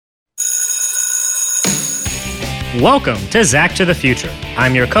Welcome to Zach to the Future.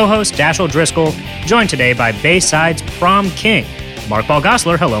 I'm your co-host, Dashiell Driscoll, joined today by Bayside's prom king, Mark Paul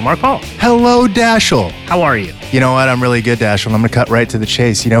Gosselaar. Hello, Mark Paul. Hello, Dashiell. How are you? You know what? I'm really good, Dashiell. I'm going to cut right to the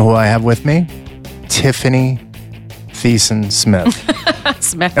chase. You know who I have with me? Tiffany Thiessen Smith.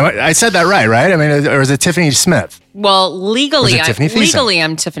 Smith. I said that right? I mean, or is it Tiffany Smith? Well, legally,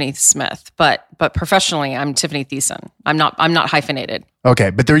 I'm Tiffany Smith, but professionally, I'm Tiffany Thiessen. I'm not hyphenated.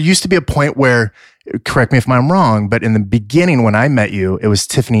 Okay, but there used to be a point where, correct me if I'm wrong, but in the beginning when I met you, it was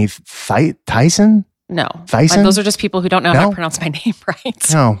Tiffany Tyson? No. Thyssen? Those are just people who don't know how to pronounce my name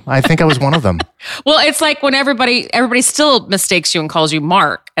right. No, I think I was one of them. Well, it's like when everybody still mistakes you and calls you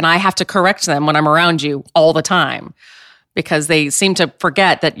Mark, and I have to correct them when I'm around you all the time because they seem to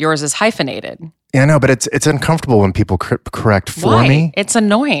forget that yours is hyphenated. Yeah, I know, but it's uncomfortable when people correct for me. It's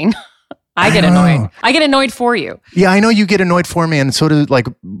annoying. I get annoyed. I get annoyed for you. Yeah, I know you get annoyed for me, and so do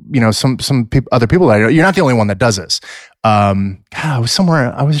some other people that I know. You're not the only one that does this. I was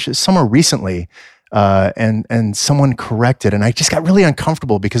just somewhere recently, and someone corrected, and I just got really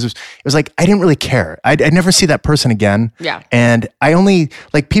uncomfortable because it was like I didn't really care. I'd never see that person again. Yeah, and I only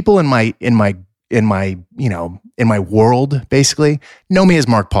like people in my world basically know me as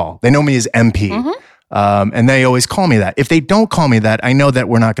Mark Paul. They know me as MP. Mm-hmm. And they always call me that. If they don't call me that, I know that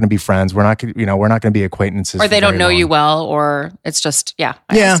we're not going to be friends. We're not going to be acquaintances. Or they don't know you well, or it's just, I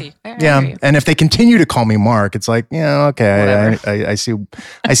see. I hear you. And if they continue to call me Mark, it's like, okay, I see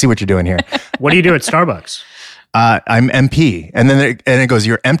what you're doing here. What do you do at Starbucks? I'm MP. And then it goes,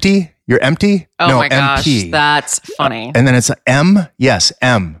 you're empty? You're empty? Oh no, my gosh, MP. that's funny. And then it's M? Yes,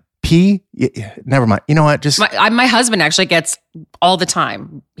 M. P? Never mind. You know what? Just my husband actually gets all the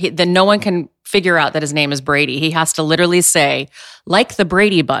time. Then no one can figure out that his name is Brady. He has to literally say, like the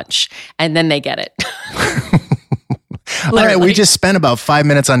Brady Bunch, and then they get it. All right, we just spent about 5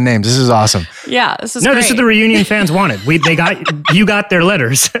 minutes on names. This is awesome. Yeah, this is great. This is the reunion fans wanted. You got their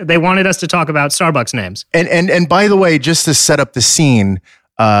letters. They wanted us to talk about Starbucks names. And by the way, just to set up the scene,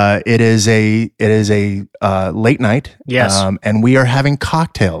 it is a late night. Yes. And we are having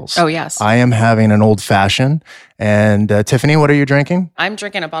cocktails. Oh, yes. I am having an old fashioned. And Tiffany, what are you drinking? I'm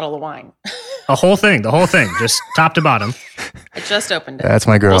drinking a bottle of wine. The whole thing, just top to bottom. I just opened it. That's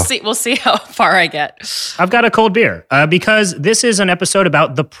my girl. We'll see how far I get. I've got a cold beer because this is an episode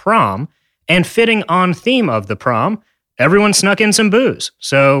about the prom, and fitting on theme of the prom, everyone snuck in some booze.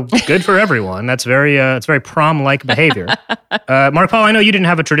 So good for everyone. That's it's very prom-like behavior. Mark Paul, I know you didn't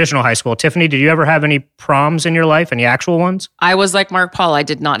have a traditional high school. Tiffany, did you ever have any proms in your life? Any actual ones? I was like Mark Paul. I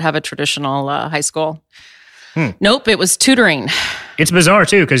did not have a traditional high school. Nope, it was tutoring. It's bizarre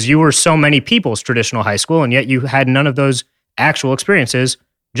too, because you were so many people's traditional high school, and yet you had none of those actual experiences.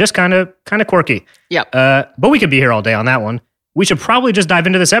 Just kind of quirky. Yep. But we could be here all day on that one. We should probably just dive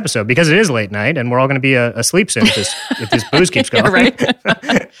into this episode because it is late night and we're all going to be asleep soon if this booze keeps going.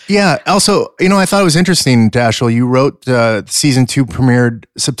 Right. Yeah. Also, I thought it was interesting, Dashiell. You wrote season 2 premiered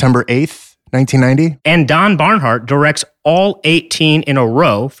September 8th, 1990. And Don Barnhart directs all 18 in a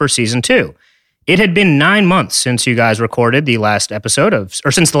row for season 2. It had been 9 months since you guys recorded since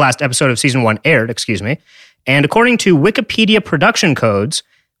the last episode of season 1 aired, excuse me. And according to Wikipedia production codes,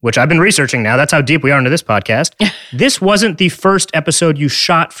 which I've been researching now, that's how deep we are into this podcast, this wasn't the first episode you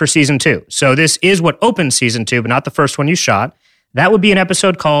shot for season 2. So this is what opened season 2, but not the first one you shot. That would be an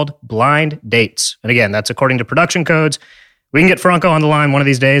episode called Blind Dates. And again, that's according to production codes. We can get Franco on the line one of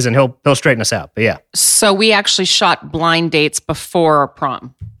these days and he'll straighten us out. But yeah. So we actually shot Blind Dates before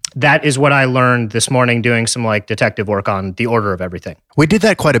prom. That is what I learned this morning doing some detective work on the order of everything. We did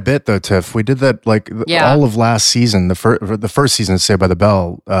that quite a bit though, Tiff. We did that all of last season. The first season of Saved by the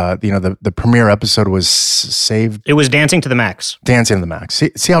Bell, the premiere episode was saved. It was Dancing to the Max. Dancing to the Max.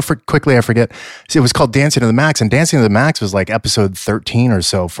 See how quickly I forget? See, it was called Dancing to the Max, and Dancing to the Max was like episode 13 or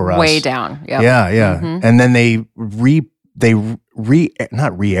so for us. Way down. Yep. Yeah. Mm-hmm. And then they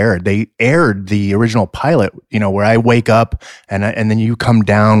aired the original pilot, where I wake up and then you come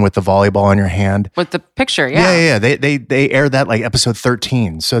down with the volleyball in your hand. With the picture, yeah. Yeah. They aired that like episode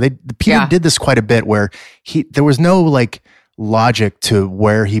 13. So Peter did this quite a bit where there was no logic to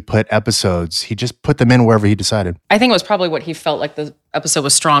where he put episodes. He just put them in wherever he decided. I think it was probably what he felt like the episode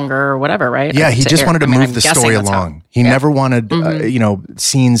was stronger or whatever, right? Yeah, he just wanted to move the story along. He never wanted,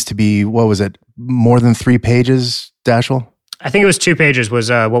 scenes to be, more than 3 pages, Dashiell? I think it was 2 pages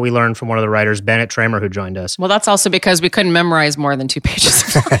was what we learned from one of the writers, Bennett Tramer, who joined us. Well, that's also because we couldn't memorize more than 2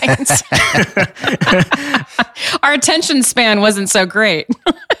 pages of lines. Our attention span wasn't so great.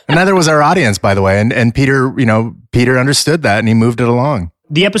 And neither was our audience, by the way. And Peter, Peter understood that and he moved it along.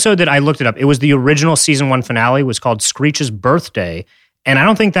 The episode that I looked it up, it was the original season 1 finale, was called Screech's Birthday. And I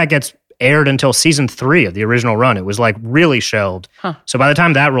don't think that gets aired until season 3 of the original run. It was like really shelved. So by the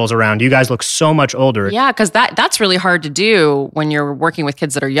time that rolls around, you guys look so much older. Yeah, because that's really hard to do when you're working with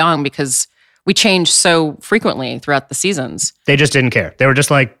kids that are young, because we change so frequently throughout the seasons. They just didn't care. They were just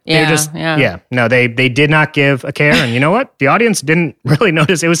like, no, they did not give a care. And you know what? The audience didn't really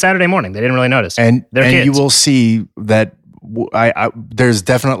notice. It was Saturday morning. They didn't really notice. And kids. You will see that there's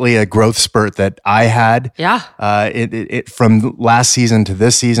definitely a growth spurt that I had. Yeah. It from last season to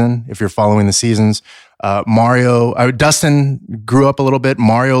this season, if you're following the seasons. Dustin grew up a little bit.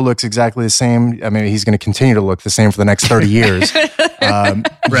 Mario looks exactly the same. I mean, he's going to continue to look the same for the next 30 years.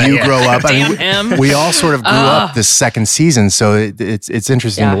 You grow up. We all sort of grew up this second season, so it's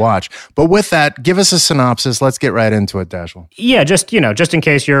interesting to watch. But with that, give us a synopsis. Let's get right into it, Dashel. Yeah, just in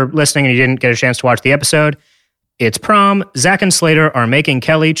case you're listening and you didn't get a chance to watch the episode, it's prom. Zach and Slater are making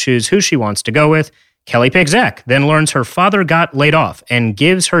Kelly choose who she wants to go with. Kelly picks Zach, then learns her father got laid off and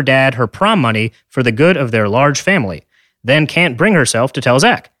gives her dad her prom money for the good of their large family. Then can't bring herself to tell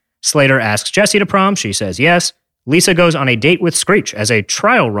Zach. Slater asks Jesse to prom. She says yes. Lisa goes on a date with Screech as a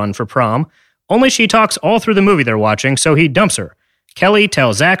trial run for prom. Only she talks all through the movie they're watching, so he dumps her. Kelly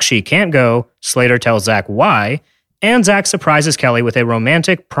tells Zach she can't go. Slater tells Zach why. And Zach surprises Kelly with a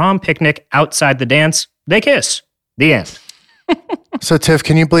romantic prom picnic outside the dance. They kiss. The end. So, Tiff,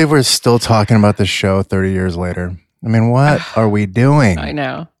 can you believe we're still talking about this show 30 years later? I mean, what are we doing? I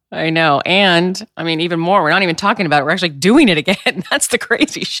know. And I mean, even more, we're not even talking about it. We're actually doing it again. That's the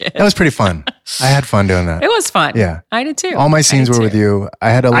crazy shit. That was pretty fun. I had fun doing that. It was fun. Yeah. I did too. All my scenes were with you.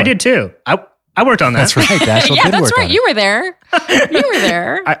 I did too. I worked on that. That's right. Dashel yeah, did that's work right. on You were there. You were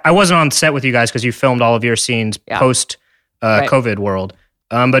there. I wasn't on set with you guys because you filmed all of your scenes post COVID world.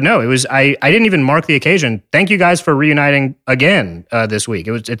 But no, it was I didn't even mark the occasion. Thank you guys for reuniting again this week.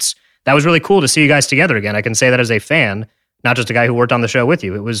 That was really cool to see you guys together again. I can say that as a fan, not just a guy who worked on the show with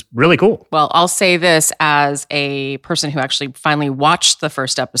you. It was really cool. Well, I'll say this as a person who actually finally watched the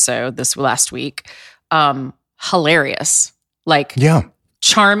first episode this last week. Hilarious. Like,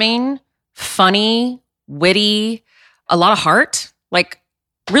 charming, funny, witty, a lot of heart. Like,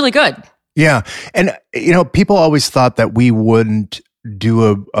 really good. Yeah. And, people always thought that we wouldn't do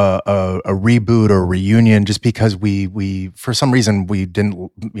a reboot or reunion just because we for some reason we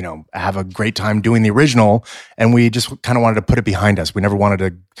didn't have a great time doing the original, and we just kind of wanted to put it behind us. We never wanted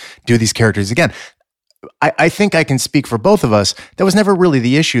to do these characters again. I think I can speak for both of us. That was never really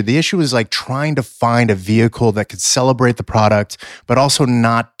the issue. The issue was like trying to find a vehicle that could celebrate the product, but also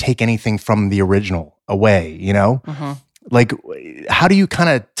not take anything from the original away, Mm-hmm. Like, how do you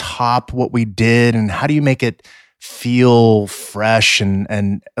kind of top what we did, and how do you make it feel fresh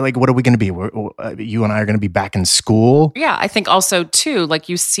and like, what are we going to be? You and I are going to be back in school. Yeah, I think also too, like,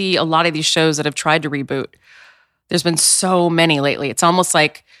 you see a lot of these shows that have tried to reboot. There's been so many lately. It's almost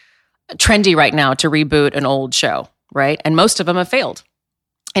like trendy right now to reboot an old show, right? And most of them have failed.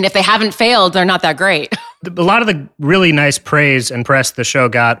 And if they haven't failed, they're not that great. A lot of the really nice praise and press the show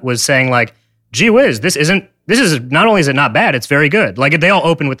got was saying like, gee whiz, this is not only is it not bad, it's very good. Like, they all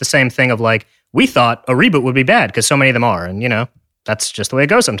opened with the same thing of like, we thought a reboot would be bad because so many of them are. And, that's just the way it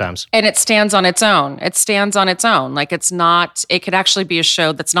goes sometimes. And it stands on its own. Like, it could actually be a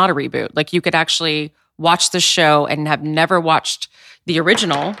show that's not a reboot. Like, you could actually watch the show and have never watched the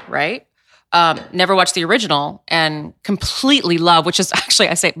original, right? Never watched the original and completely love, which is actually,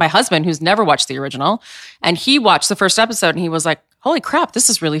 I say, my husband, who's never watched the original. And he watched the first episode and he was like, holy crap, this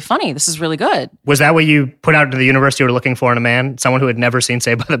is really funny. This is really good. Was that what you put out to the universe you were looking for in a man? Someone who had never seen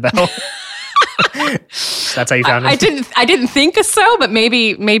Saved by the Bell? That's how you found him? I didn't think so, but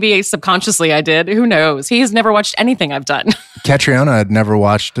maybe subconsciously I did. Who knows? He has never watched anything I've done. Catriona had never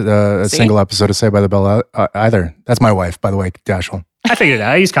watched a single episode of Saved by the Bell either. That's my wife, by the way, Dashel. I figured it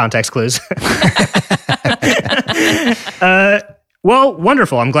out. I use context clues. Well,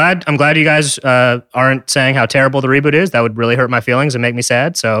 wonderful. I'm glad you guys aren't saying how terrible the reboot is. That would really hurt my feelings and make me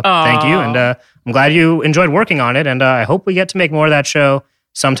sad. So Thank you. And I'm glad you enjoyed working on it. And I hope we get to make more of that show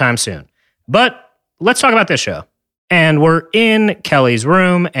sometime soon. But let's talk about this show. And we're in Kelly's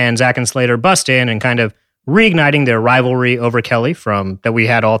room, and Zach and Slater bust in and kind of reigniting their rivalry over Kelly that we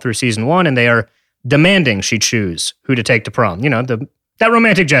had all through season 1. And they are demanding she choose who to take to prom. That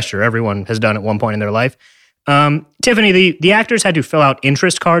romantic gesture everyone has done at one point in their life. Tiffany, the actors had to fill out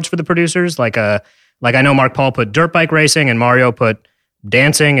interest cards for the producers. Like I know Mark Paul put dirt bike racing and Mario put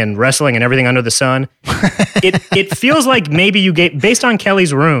dancing and wrestling and everything under the sun. It feels like maybe you based on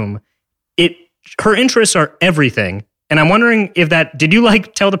Kelly's room, her interests are everything And I'm wondering if did you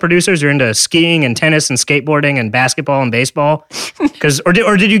like tell the producers you're into skiing and tennis and skateboarding and basketball and baseball?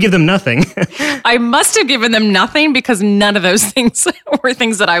 Or did you give them nothing? I must have given them nothing because none of those things were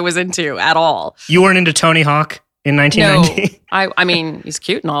things that I was into at all. You weren't into Tony Hawk in 1990? No, I mean, he's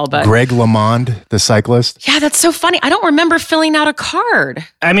cute and all, but... Greg LeMond, the cyclist. Yeah, that's so funny. I don't remember filling out a card.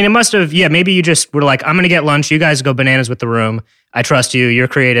 I mean, it must have, maybe you just were like, I'm going to get lunch. You guys go bananas with the room. I trust you. You're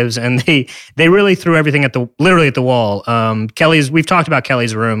creatives. And they really threw everything literally at the wall. We've talked about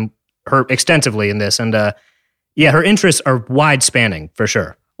Kelly's room extensively in this. And her interests are wide spanning for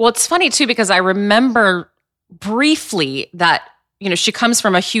sure. Well, it's funny too, because I remember briefly that, she comes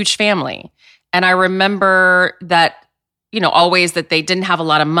from a huge family. And I remember that, always that they didn't have a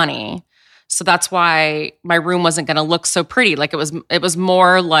lot of money. So that's why my room wasn't going to look so pretty. Like it was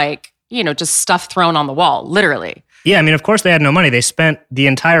more like, just stuff thrown on the wall, literally. Yeah, I mean, of course they had no money. They spent the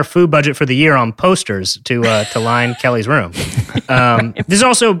entire food budget for the year on posters to line Kelly's room. This is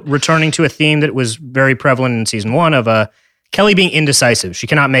also returning to a theme that was very prevalent in season 1 of Kelly being indecisive. She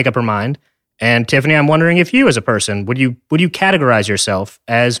cannot make up her mind. And Tiffany, I'm wondering if you as a person, would you categorize yourself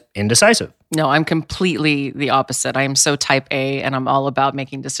as indecisive? No, I'm completely the opposite. I am so type A, and I'm all about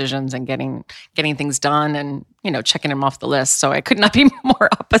making decisions and getting things done and, checking them off the list. So I could not be more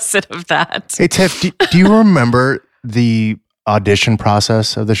opposite of that. Hey, Tiff, do you remember the audition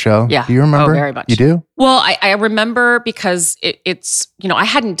process of the show? Yeah. Do you remember? Oh, very much. You do? Well, I remember because it's, I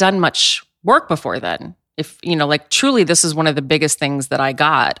hadn't done much work before then. If, truly this is one of the biggest things that I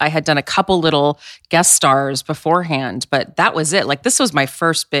got. I had done a couple little guest stars beforehand, but that was it. Like, this was my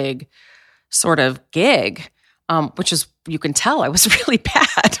first big sort of gig, which is, you can tell I was really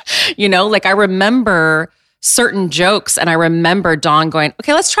bad. I remember certain jokes, and I remember Dawn going,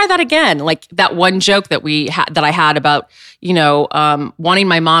 okay, let's try that again. Like that one joke that I had about, wanting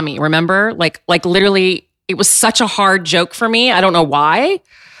my mommy, remember? Like literally, it was such a hard joke for me. I don't know why.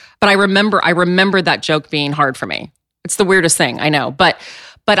 But I remember that joke being hard for me. It's the weirdest thing, I know. But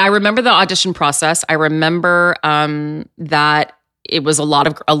I remember the audition process. I remember that it was a lot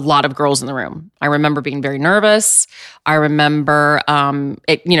of girls in the room. I remember being very nervous. I remember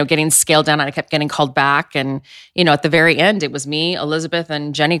it, getting scaled down, and I kept getting called back. And at the very end, it was me, Elizabeth,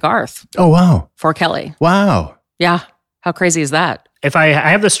 and Jenny Garth. Oh wow! For Kelly. Wow. Yeah. How crazy is that? If I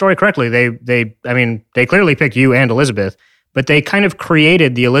have the story correctly, they clearly picked you and Elizabeth. But they kind of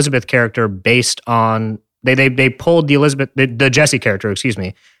created the Elizabeth character based on they pulled the Jessie character,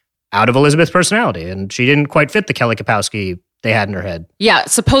 out of Elizabeth's personality, and she didn't quite fit the Kelly Kapowski they had in her head. Yeah,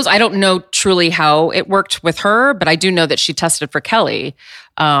 I don't know truly how it worked with her, but I do know that she tested for Kelly,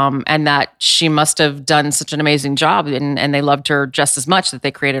 and that she must have done such an amazing job, and they loved her just as much that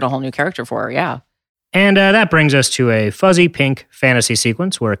they created a whole new character for her. Yeah, and that brings us to a fuzzy pink fantasy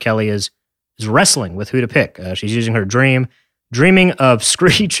sequence where Kelly is wrestling with who to pick. She's using her dreaming of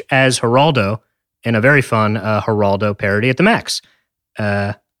Screech as Geraldo in a very fun Geraldo parody at the Max.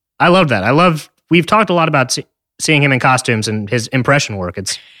 I love that. We've talked a lot about seeing him in costumes and his impression work.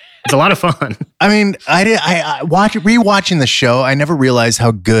 It's a lot of fun. I mean, rewatching the show, I never realized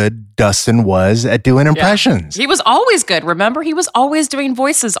how good Dustin was at doing impressions. Yeah. He was always good. Remember, he was always doing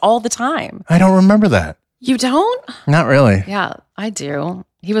voices all the time. I don't remember that. You don't? Not really. Yeah, I do.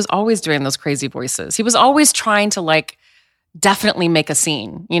 He was always doing those crazy voices. He was always trying to definitely make a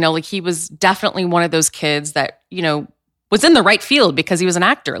scene. He was definitely one of those kids that, was in the right field because he was an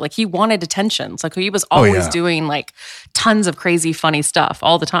actor. Like, he wanted attention. It's like he was always doing tons of crazy, funny stuff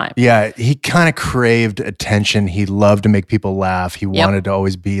all the time. Yeah, he kind of craved attention. He loved to make people laugh. He wanted to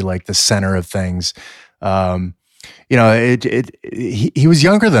always be the center of things. He was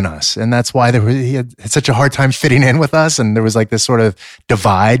younger than us, and that's why he had such a hard time fitting in with us. And there was this sort of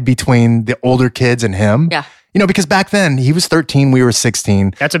divide between the older kids and him. Yeah. Because back then he was 13, we were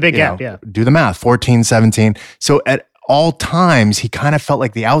 16. That's a big gap, yeah. Do the math, 14, 17. So at all times, he kind of felt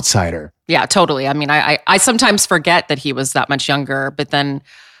like the outsider. Yeah, totally. I mean, I sometimes forget that he was that much younger, but then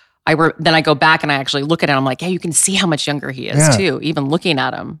I go back and I actually look at him. I'm like, yeah, you can see how much younger he is too, even looking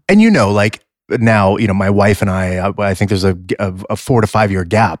at him. And now, my wife and I think there's a 4 to 5 year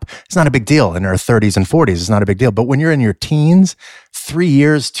gap. It's not a big deal. In our 30s and 40s, it's not a big deal. But when you're in your teens, 3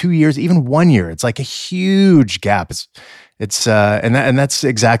 years, 2 years, even 1 year, it's like a huge gap. And that's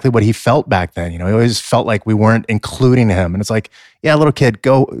exactly what he felt back then. He always felt like we weren't including him. And it's like, yeah, little kid,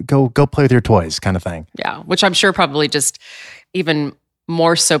 go play with your toys kind of thing. Yeah, which I'm sure probably just even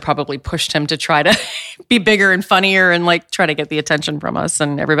more so probably pushed him to try to be bigger and funnier and like try to get the attention from us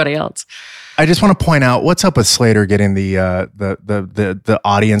and everybody else. I just want to point out what's up with Slater getting the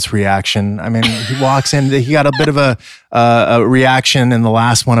audience reaction. I mean, he walks in, he got a bit of a reaction in the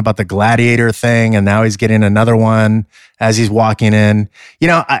last one about the gladiator thing, and now he's getting another one as he's walking in. You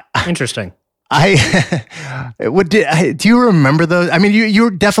know, Interesting. Do you remember those? I mean,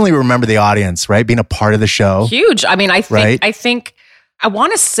 you definitely remember the audience, right? Being a part of the show. Huge. I mean, I think Right? I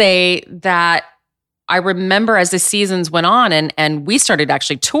want to say that I remember as the seasons went on and we started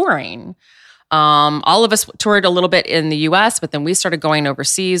actually touring. All of us toured a little bit in the US, but then we started going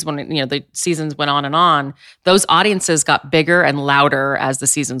overseas when, you know, the seasons went on and on. Those audiences got bigger and louder as the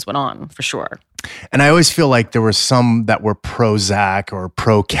seasons went on, for sure. And I always feel like there were some that were pro Zach or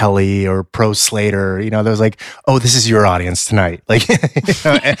pro Kelly or pro Slater. You know, there was like, oh, this is your audience tonight. Like,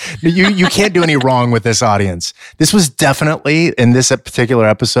 you can't do any wrong with this audience. This was definitely in this particular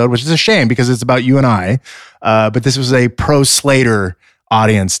episode, which is a shame because it's about you and I. But this was a pro Slater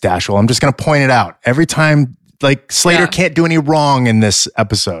audience, Dashwell. I'm just going to point it out every time. Like Slater can't do any wrong in this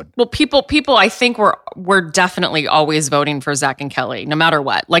episode. Well, people, I think were definitely always voting for Zach and Kelly, no matter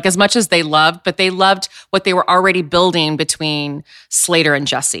what. Like as much as they loved what they were already building between Slater and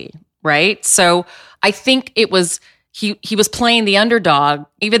Jesse, right? So I think it was he was playing the underdog,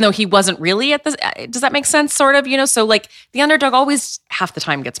 even though he wasn't really at the. Does that make sense? Sort of, you know. So like the underdog always half the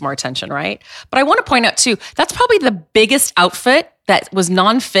time gets more attention, right? But I want to point out too, that's probably the biggest outfit that was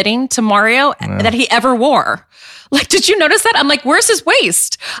non-fitting to Mario that he ever wore. Like, did you notice that? I'm like, where's his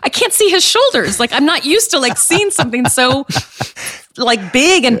waist? I can't see his shoulders. Like, I'm not used to like seeing something so like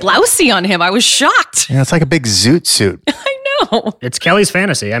big and blousy on him. I was shocked. Yeah, it's like a big zoot suit. I know. It's Kelly's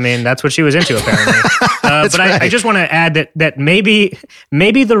fantasy. I mean, that's what she was into apparently. But right. I just want to add that maybe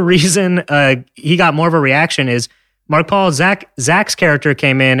the reason he got more of a reaction is Mark Paul, Zach's character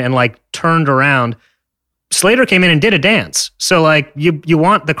came in and like turned around. Slater came in and did a dance. So like you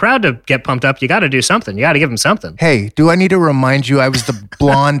want the crowd to get pumped up, you got to do something. You got to give them something. Hey, do I need to remind you I was the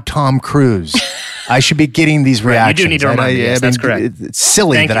blonde Tom Cruise? I should be getting these reactions. You do need to remind me. Yes, that's correct. It's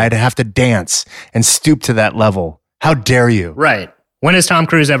silly that I'd have to dance and stoop to that level. How dare you? Right. When has Tom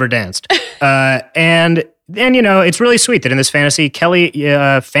Cruise ever danced? And you know, it's really sweet that in this fantasy, Kelly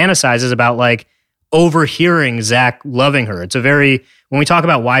fantasizes about like overhearing Zach loving her. It's when we talk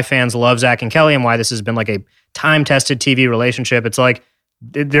about why fans love Zach and Kelly and why this has been like a time-tested TV relationship, it's like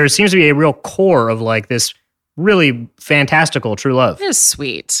there seems to be a real core of like this really fantastical true love. It is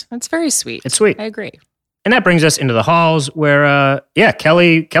sweet. It's very sweet. It's sweet. I agree. And that brings us into the halls where,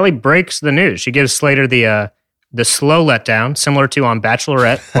 Kelly breaks the news. She gives Slater the slow letdown, similar to on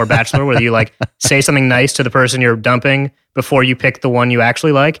Bachelorette or Bachelor, where you like say something nice to the person you're dumping before you pick the one you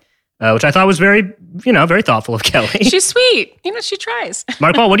actually like. Which I thought was very thoughtful of Kelly. She's sweet. You know, she tries.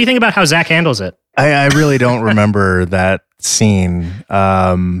 Mark Paul, what do you think about how Zach handles it? I really don't remember that scene. You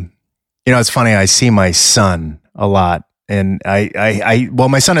know, it's funny. I see my son a lot, and well,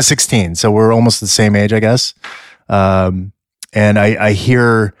 my son is 16, so we're almost the same age, I guess. And I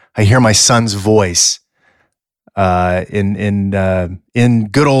hear my son's voice in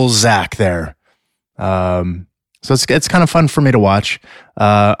good old Zach there. So it's kind of fun for me to watch.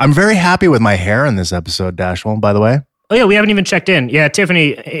 I'm very happy with my hair in this episode, Dashwell, by the way. Oh, yeah, we haven't even checked in. Yeah, Tiffany,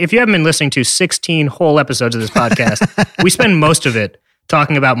 if you haven't been listening to 16 whole episodes of this podcast, we spend most of it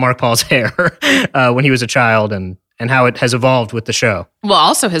talking about Mark Paul's hair when he was a child and how it has evolved with the show. Well,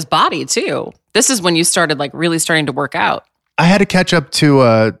 also his body, too. This is when you started like really starting to work out. I had to catch up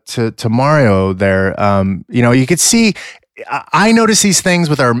to Mario there. You know, you could see... I notice these things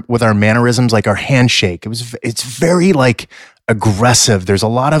with our mannerisms, like our handshake. It's very like aggressive. There's a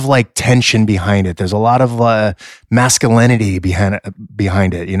lot of like tension behind it. There's a lot of masculinity behind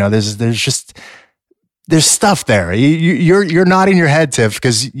it. You know, there's stuff there. You're nodding your head, Tiff,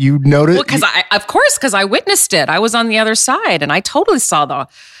 because you noticed. Well, because I witnessed it. I was on the other side, and I totally saw the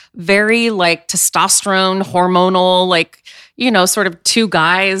very like testosterone, hormonal, like, you know, sort of two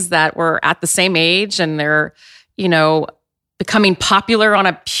guys that were at the same age, and they're, you know, becoming popular on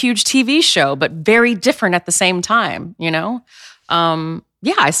a huge TV show, but very different at the same time, you know?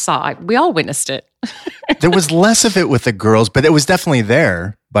 Yeah, I saw it. We all witnessed it. There was less of it with the girls, but it was definitely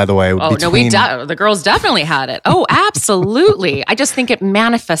there, by the way. Oh, no, the girls definitely had it. Oh, absolutely. I just think it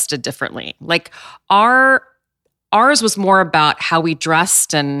manifested differently. Like ours was more about how we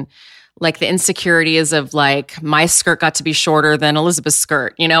dressed and like the insecurities of like my skirt got to be shorter than Elizabeth's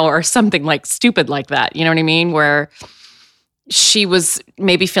skirt, you know, or something like stupid like that. You know what I mean? Where she was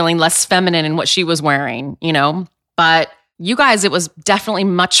maybe feeling less feminine in what she was wearing, you know? But you guys, it was definitely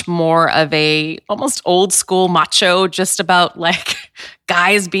much more of a almost old school macho, just about like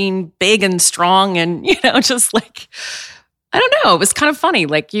guys being big and strong and, just like, I don't know. It was kind of funny.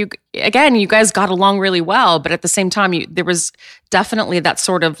 Like you guys got along really well, but at the same time, there was definitely that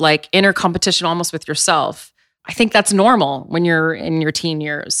sort of like inner competition almost with yourself. I think that's normal when you're in your teen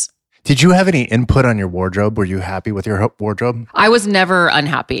years. Did you have any input on your wardrobe? Were you happy with your wardrobe? I was never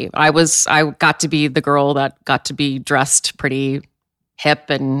unhappy. I got to be the girl that got to be dressed pretty hip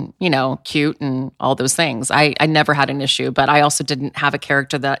and, cute and all those things. I never had an issue, but I also didn't have a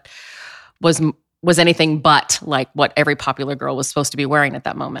character that was anything but like what every popular girl was supposed to be wearing at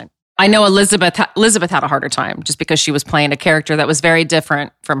that moment. I know Elizabeth had a harder time just because she was playing a character that was very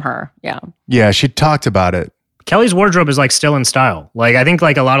different from her. Yeah. Yeah, she talked about it. Kelly's wardrobe is like still in style. Like I think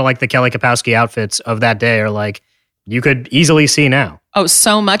like a lot of like the Kelly Kapowski outfits of that day are like you could easily see now. Oh,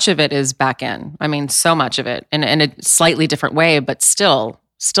 so much of it is back in. I mean, so much of it in a slightly different way, but still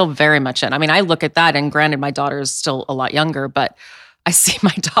very much in. I mean, I look at that and granted my daughter is still a lot younger, but I see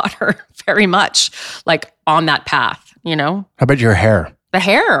my daughter very much like on that path, How about your hair? The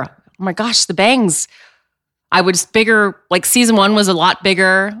hair. Oh my gosh, the bangs. I was bigger, like season 1 was a lot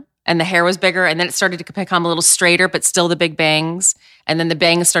bigger. And the hair was bigger, and then it started to become a little straighter, but still the big bangs. And then the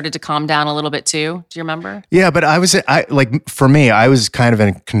bangs started to calm down a little bit too. Do you remember? Yeah, but for me, I was kind of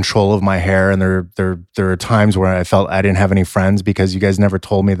in control of my hair, and there are times where I felt I didn't have any friends because you guys never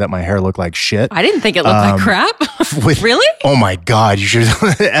told me that my hair looked like shit. I didn't think it looked like crap. Really? Oh my God, you should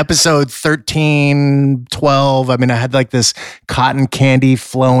episode 13, 12. I mean, I had like this cotton candy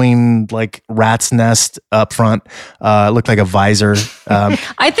flowing like rat's nest up front. It looked like a visor.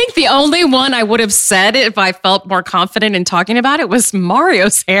 I think the only one I would have said if I felt more confident in talking about it was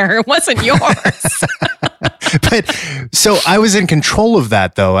Mario's hair. It wasn't yours. But so I was in control of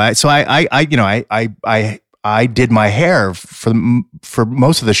that though. I did my hair for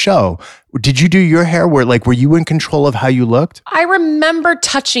most of the show. Did you do your hair were you in control of how you looked? I remember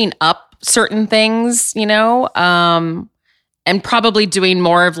touching up certain things, and probably doing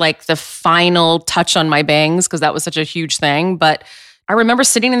more of like the final touch on my bangs because that was such a huge thing. But I remember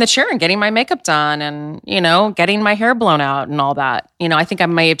sitting in the chair and getting my makeup done and, getting my hair blown out and all that. I think I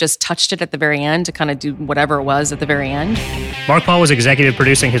may have just touched it at the very end to kind of do whatever it was at the very end. Mark Paul was executive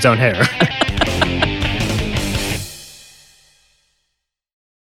producing his own hair.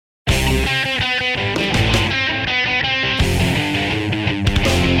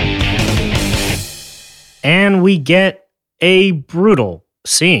 And we get a brutal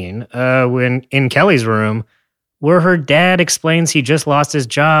scene when in Kelly's room where her dad explains he just lost his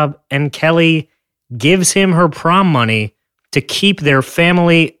job and Kelly gives him her prom money to keep their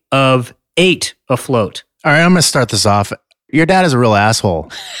family of 8 afloat. All right, I'm going to start this off. Your dad is a real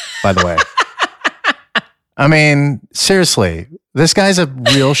asshole, by the way. I mean, seriously, this guy's a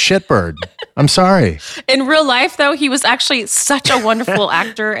real shitbird. I'm sorry. In real life, though, he was actually such a wonderful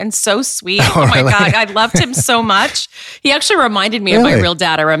actor and so sweet. Oh my really? God, I loved him so much. He actually reminded me of my real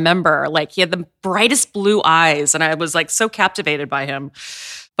dad. I remember, like, he had the brightest blue eyes, and I was like so captivated by him.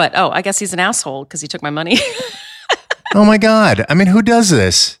 But I guess he's an asshole because he took my money. Oh my God. I mean, who does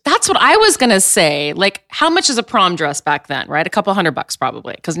this? That's what I was going to say. Like, how much is a prom dress back then, right? A couple $100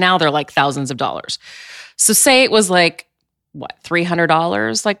 probably, because now they're like thousands of dollars. So say it was like, what,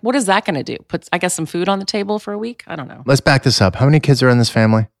 $300? Like, what is that going to do? Put, I guess, some food on the table for a week? I don't know. Let's back this up. How many kids are in this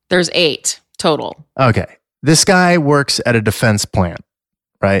family? There's 8 total. Okay. This guy works at a defense plant,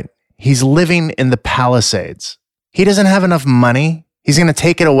 right? He's living in the Palisades. He doesn't have enough money. He's going to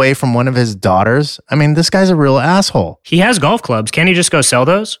take it away from one of his daughters. I mean, this guy's a real asshole. He has golf clubs. Can't he just go sell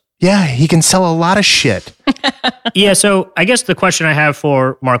those? Yeah, he can sell a lot of shit. Yeah, so I guess the question I have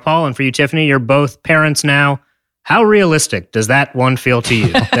for Mark Paul and for you, Tiffany, you're both parents now. How realistic does that one feel to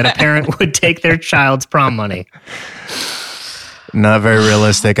you, that a parent would take their child's prom money? Not very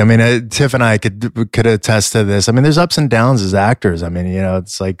realistic. I mean, Tiff and I could attest to this. I mean, there's ups and downs as actors. I mean,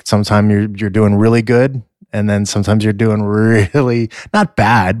 it's like sometimes you're doing really good, and then sometimes you're doing really not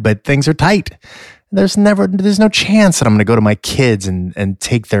bad, but things are tight. There's no chance that I'm going to go to my kids and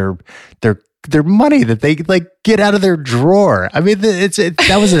take their money that they like get out of their drawer. I mean,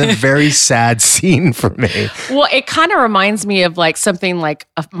 that was a very sad scene for me. Well, it kind of reminds me of like something like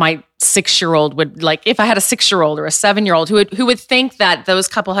my 6-year-old would like, if I had a 6-year-old or a 7-year-old who would think that those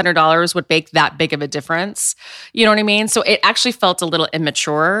couple $100 would make that big of a difference. You know what I mean? So it actually felt a little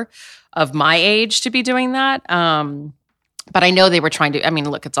immature of my age to be doing that. But I know they were trying to, I mean,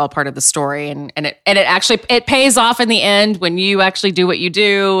 look, it's all part of the story and it actually, it pays off in the end when you actually do what you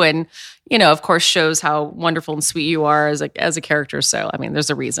do. And, you know, of course, shows how wonderful and sweet you are as a character. So, I mean, there's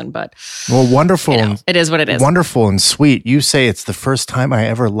a reason, but. Well, wonderful. You know, it is what it is. Wonderful and sweet. You say it's the first time I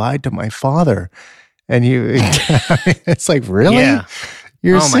ever lied to my father. And it's like, really? Yeah.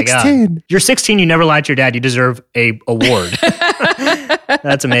 You're Oh my 16. God. You're 16. You never lied to your dad. You deserve a award.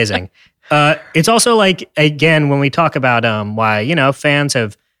 That's amazing. It's also like, again, when we talk about why, you know, fans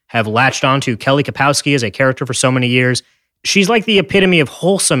have latched onto Kelly Kapowski as a character for so many years. She's like the epitome of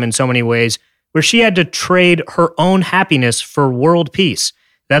wholesome in so many ways, where she had to trade her own happiness for world peace.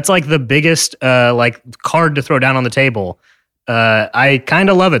 That's like the biggest like card to throw down on the table. I kind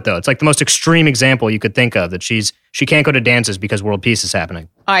of love it though. It's like the most extreme example you could think of, that she can't go to dances because world peace is happening.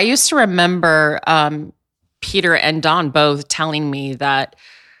 I used to remember Peter and Don both telling me that,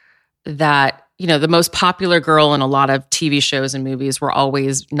 you know, the most popular girl in a lot of TV shows and movies were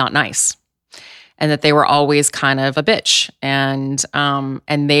always not nice, and that they were always kind of a bitch, and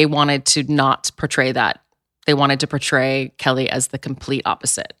they wanted to not portray that. They wanted to portray Kelly as the complete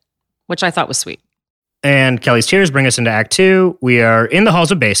opposite, which I thought was sweet. And Kelly's tears bring us into Act 2. We are in the halls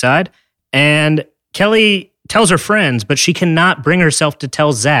of Bayside, and Kelly tells her friends, but she cannot bring herself to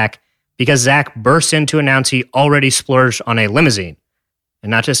tell Zach because Zach bursts in to announce he already splurged on a limousine. And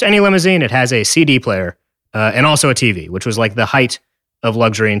not just any limousine, it has a CD player and also a TV, which was like the height of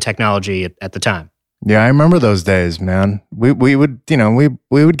luxury and technology at the time. Yeah, I remember those days, man. We would, you know,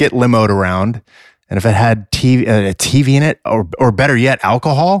 we would get limoed around, and if it had a TV in it, or better yet,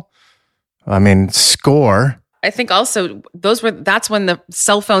 alcohol, I mean, score. I think also that's when the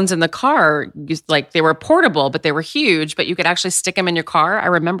cell phones in the car, like they were portable, but they were huge, but you could actually stick them in your car. I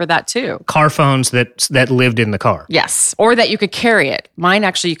remember that too. Car phones that lived in the car. Yes. Or that you could carry it. Mine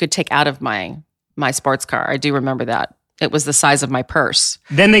actually you could take out of my sports car. I do remember that. It was the size of my purse.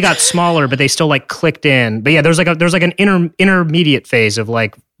 Then they got smaller, but they still like clicked in. But yeah, there's like an intermediate phase of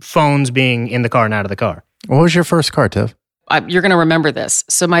like phones being in the car and out of the car. What was your first car, Tiff? You're going to remember this.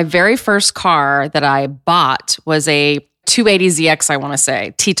 So my very first car that I bought was a 280ZX, I want to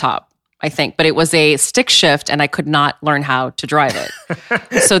say, T-top, I think. But it was a stick shift, and I could not learn how to drive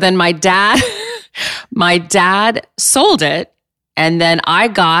it. So then my dad sold it, and then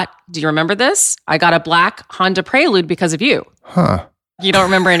do you remember this? I got a black Honda Prelude because of you. Huh. You don't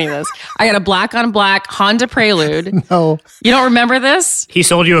remember any of this. I got a black on black Honda Prelude. No. You don't remember this? He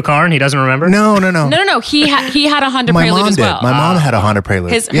sold you a car and he doesn't remember? No. No. He had a Honda My Prelude mom as did. well. My mom had a Honda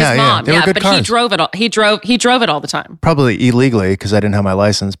Prelude. His mom, They were good but cars. he drove it all. He drove it all the time. Probably illegally because I didn't have my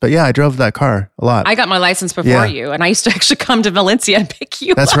license. But yeah, I drove that car a lot. I got my license before you, and I used to actually come to Valencia and pick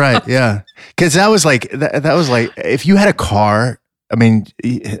you That's up. right. Yeah. Because that was like, if you had a car, I mean,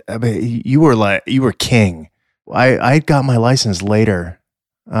 you were king. I got my license later.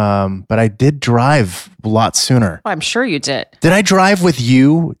 But I did drive a lot sooner. Oh, I'm sure you did. Did I drive with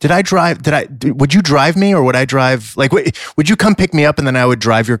you? Would you drive me, or would I drive? Like, would you come pick me up and then I would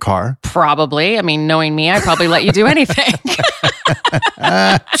drive your car? Probably. I mean, knowing me, I'd probably let you do anything.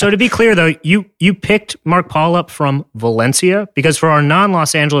 So to be clear, though, you picked Mark Paul up from Valencia, because for our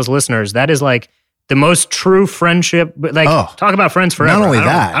non-Los Angeles listeners, that is like the most true friendship. Like, talk about friends forever. Not only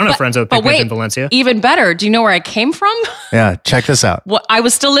that. I don't know friends who picked me up in Valencia. Even better. Do you know where I came from? Yeah, check this out. Well, I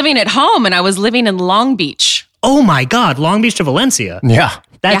was still living at home, and I was living in Long Beach. Oh my God, Long Beach to Valencia. Yeah.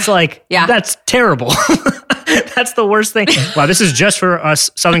 That's that's terrible. That's the worst thing. Wow, this is just for us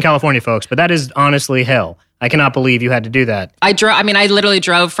Southern California folks, but that is honestly hell. I cannot believe you had to do that. I literally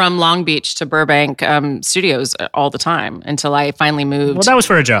drove from Long Beach to Burbank studios all the time until I finally moved. Well, that was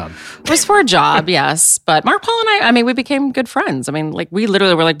for a job. It was for a job, yes. But Mark Paul and I mean, we became good friends. I mean, like, we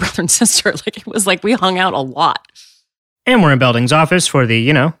literally were like brother and sister. Like, it was like we hung out a lot. And we're in Belding's office for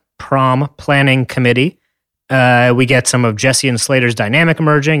the, prom planning committee. We get some of Jesse and Slater's dynamic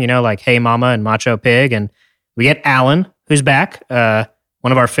emerging, like Hey Mama and Macho Pig. And we get Alan, who's back,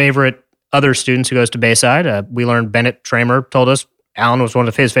 one of our favorite other students who goes to Bayside. We learned Bennett Tramer told us Alan was one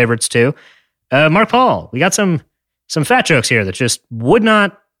of his favorites too. Mark Paul, we got some fat jokes here that just would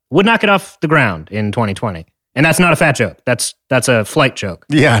not get off the ground in 2020. And that's not a fat joke. That's a flight joke.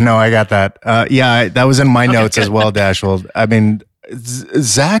 Yeah, no, I got that. That was in my notes as well, Dashwold. I mean,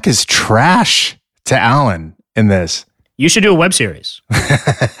 Zach is trash to Alan in this. You should do a web series.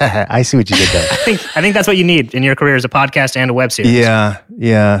 I see what you did there. I think that's what you need in your career, is a podcast and a web series.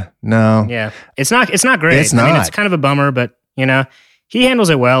 Yeah, no. Yeah. It's not great. It's not. I mean, it's kind of a bummer, but he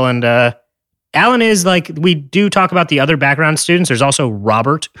handles it well. And Alan is like, we do talk about the other background students. There's also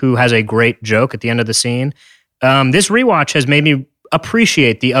Robert, who has a great joke at the end of the scene. This rewatch has made me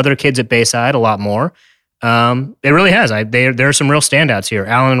appreciate the other kids at Bayside a lot more. It really has. There are some real standouts here.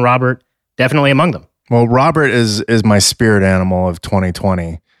 Alan and Robert, definitely among them. Well, Robert is my spirit animal of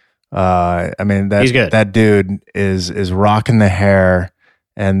 2020. I mean, He's good. That dude is rocking the hair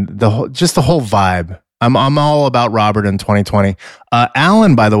and the whole vibe. I'm all about Robert in 2020.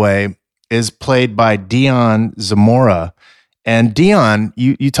 Alan, by the way, is played by Dion Zamora. And Dion,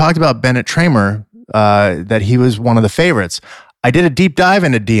 you talked about Bennett Tramer, that he was one of the favorites. I did a deep dive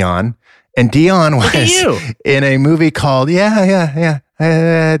into Dion, and Dion was in a movie called Yeah. I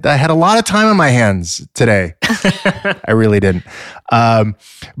had a lot of time on my hands today. I really didn't.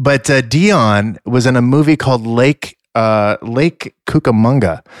 But Dion was in a movie called Lake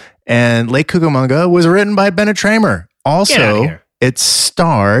Cucamonga. And Lake Cucamonga was written by Bennett Tramer. Also, it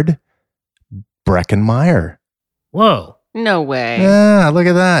starred Breckin Meyer. Whoa. No way. Yeah, look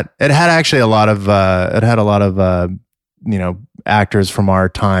at that. It had actually a lot of actors from our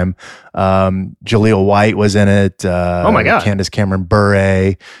time. Jaleel White was in it. Oh my God. Candace Cameron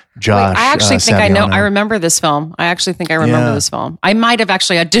Bure, Josh. I actually think I know. Saviano. I remember this film. I remember this film. I might have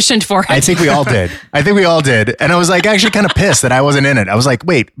actually auditioned for it. I think we all did. And I was like actually kind of pissed that I wasn't in it. I was like,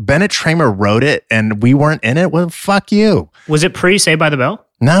 wait, Bennett Tramer wrote it and we weren't in it? Well, fuck you. Was it pre-Saved by the Bell?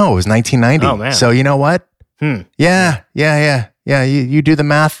 No, it was 1990. Oh, man. So you know what? Yeah. You do the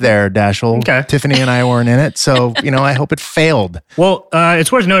math there, Dashel. Okay. Tiffany and I weren't in it, so I hope it failed. Well,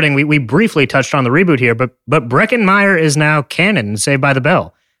 it's worth noting we briefly touched on the reboot here, but Breckin Meyer is now canon in Saved by the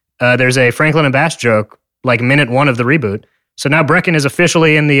Bell. There's a Franklin and Bash joke like minute 1 of the reboot, so now Breckin is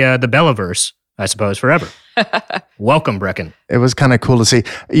officially in the Bellaverse, I suppose, forever. Welcome, Breckin. It was kind of cool to see.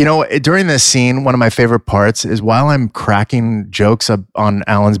 During this scene, one of my favorite parts is while I'm cracking jokes on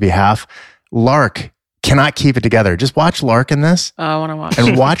Alan's behalf, Lark cannot keep it together. Just watch Lark in this. Oh, I want to watch.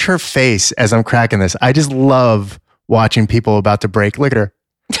 And watch her face as I'm cracking this. I just love watching people about to break. Look at her.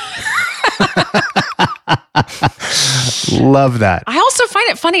 Love that. I also find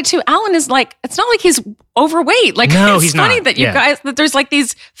it funny too. Alan is like, it's not like he's overweight. Like, no, it's he's funny not. that you guys, that there's like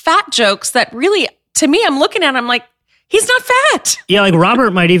these fat jokes that really, to me, I'm looking at, I'm like, he's not fat. Yeah, like Robert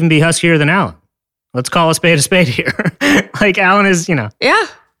might even be huskier than Alan. Let's call a spade here. Like Alan is, Yeah.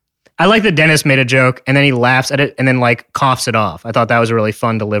 I like that Dennis made a joke and then he laughs at it and then like coughs it off. I thought that was a really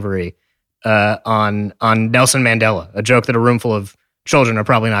fun delivery on Nelson Mandela, a joke that a room full of children are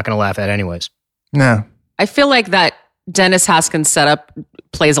probably not going to laugh at anyways. No. I feel like that Dennis Haskins setup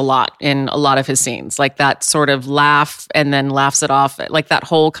plays a lot in a lot of his scenes, like that sort of laugh and then laughs it off, like that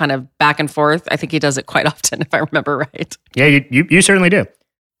whole kind of back and forth. I think he does it quite often, if I remember right. Yeah, you certainly do.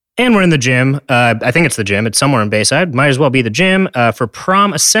 And we're in the gym. I think it's the gym. It's somewhere in Bayside. Might as well be the gym. For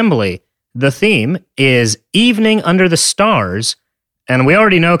prom assembly, the theme is Evening Under the Stars. And we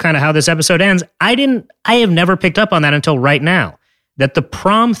already know kind of how this episode ends. I have never picked up on that until right now, that the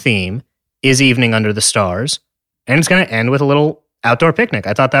prom theme is Evening Under the Stars. And it's going to end with a little outdoor picnic.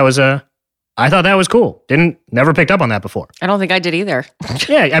 I thought that was cool. Never picked up on that before. I don't think I did either.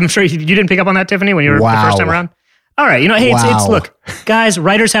 Yeah, I'm sure you didn't pick up on that, Tiffany, when you were the first time around. All right, hey, it's look, guys,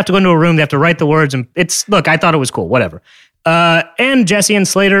 writers have to go into a room, they have to write the words, and I thought it was cool, whatever. And Jesse and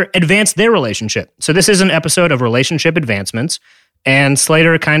Slater advance their relationship. So this is an episode of relationship advancements, and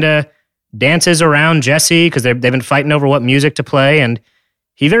Slater kind of dances around Jesse because they've been fighting over what music to play, and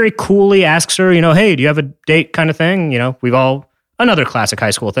he very coolly asks her, hey, do you have a date kind of thing? Another classic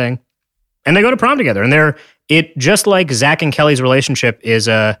high school thing. And they go to prom together, and just like Zach and Kelly's relationship is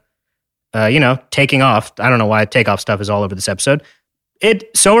taking off. I don't know why takeoff stuff is all over this episode.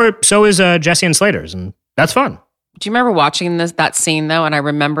 So is Jesse and Slater's, and that's fun. Do you remember watching that scene though? And I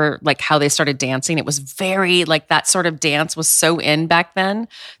remember like how they started dancing. It was very like that sort of dance was so in back then.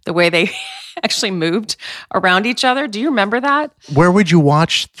 The way they actually moved around each other. Do you remember that? Where would you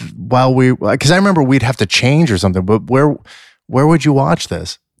watch because I remember we'd have to change or something. But where would you watch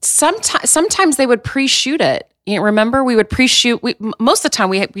this? Sometimes they would pre-shoot it. Remember, we would pre-shoot. Most of the time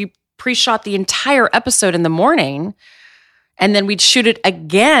we pre-shot the entire episode in the morning, and then we'd shoot it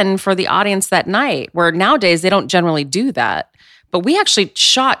again for the audience that night, where nowadays they don't generally do that. But we actually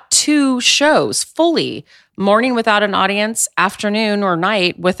shot 2 shows fully, morning without an audience, afternoon or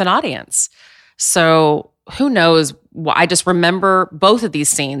night with an audience. So who knows? I just remember both of these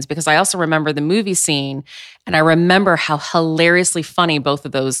scenes because I also remember the movie scene, and I remember how hilariously funny both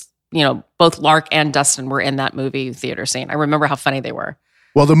of those, both Lark and Dustin were in that movie theater scene. I remember how funny they were.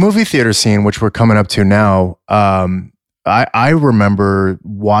 Well, the movie theater scene, which we're coming up to now, I remember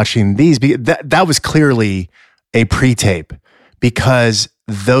watching these. That was clearly a pre-tape because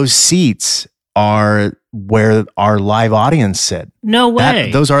those seats are where our live audience sit. No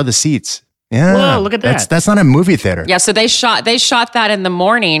way. Those are the seats. Yeah. Whoa, look at that. That's not a movie theater. Yeah, so they shot that in the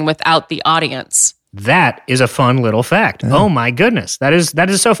morning without the audience. That is a fun little fact. Oh my goodness. That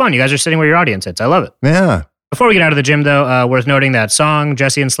is so fun. You guys are sitting where your audience is. I love it. Yeah. Before we get out of the gym, though, worth noting that song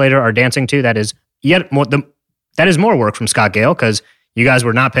Jesse and Slater are dancing to, that is more work from Scott Gale, because you guys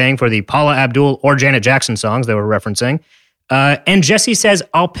were not paying for the Paula Abdul or Janet Jackson songs they were referencing. And Jesse says,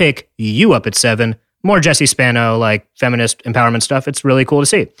 I'll pick you up at 7. More Jesse Spano, like feminist empowerment stuff. It's really cool to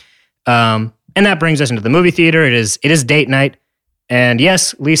see. And that brings us into the movie theater. It is date night. And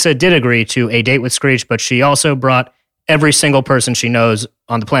yes, Lisa did agree to a date with Screech, but she also brought every single person she knows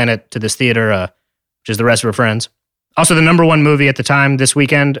on the planet to this theater, which is the rest of her friends. Also, the number one movie at the time this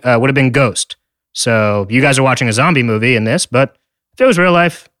weekend would have been Ghost. So you guys are watching a zombie movie in this, but if it was real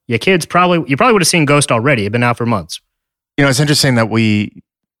life, you probably would have seen Ghost already. It'd been out for months. You know, it's interesting that we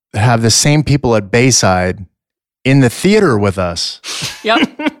have the same people at Bayside in the theater with us. Yep.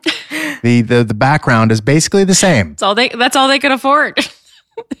 The background is basically the same. That's all they could afford.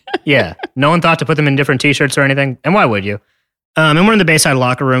 Yeah. No one thought to put them in different t-shirts or anything. And why would you? And we're in the Bayside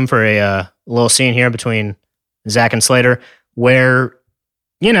locker room for a little scene here between Zach and Slater where,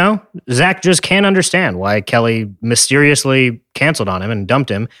 you know, Zach just can't understand why Kelly mysteriously canceled on him and dumped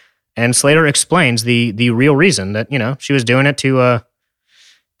him. And Slater explains the real reason that, you know, she was doing it to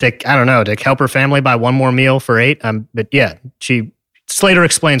help her family buy one more meal for 8. But yeah, Slater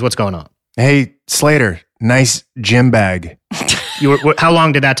explains what's going on. Hey, Slater, nice gym bag. How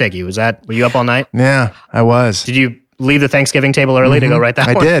long did that take you? Were you up all night? Yeah, I was. Did you leave the Thanksgiving table early to go write that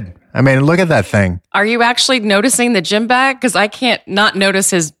one? I did. I mean, look at that thing. Are you actually noticing the gym bag? Because I can't not notice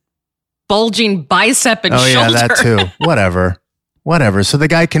his bulging bicep and shoulder. Oh, yeah, that too. Whatever. So the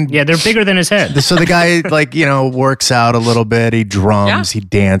guy can... Yeah, they're bigger than his head. So the guy, like, you know, works out a little bit. He drums, He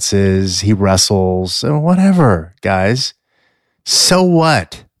dances, he wrestles. So whatever, guys. So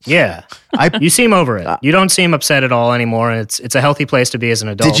what? Yeah. You seem over it. You don't seem upset at all anymore. It's a healthy place to be as an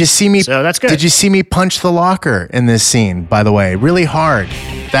adult. Did you see me? So that's good. Did you see me punch the locker in this scene, by the way? Really hard.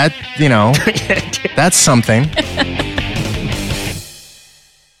 That, you know, that's something.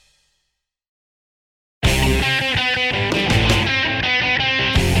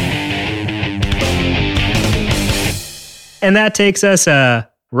 And that takes us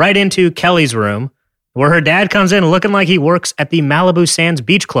right into Kelly's room, where her dad comes in looking like he works at the Malibu Sands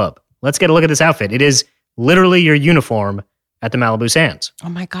Beach Club. Let's get a look at this outfit. It is literally your uniform at the Malibu Sands. Oh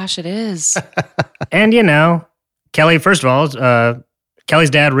my gosh, it is. And, you know, Kelly, first of all, Kelly's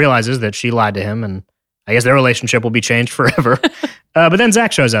dad realizes that she lied to him, and I guess their relationship will be changed forever. But then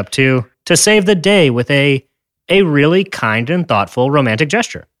Zach shows up to save the day with a really kind and thoughtful romantic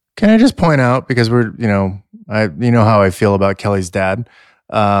gesture. Can I just point out, because we're, you know how I feel about Kelly's dad.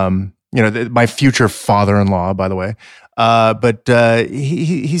 You know, my future father-in-law, by the way. But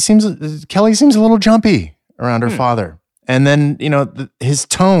Kelly seems a little jumpy around her father. And then, you know, his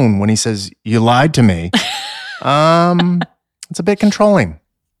tone when he says, "You lied to me," it's a bit controlling.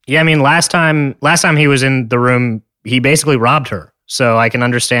 Yeah, I mean, last time he was in the room, he basically robbed her. So I can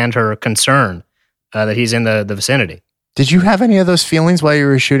understand her concern that he's in the vicinity. Did you have any of those feelings while you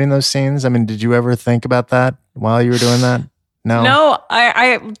were shooting those scenes? I mean, did you ever think about that while you were doing that? No. No,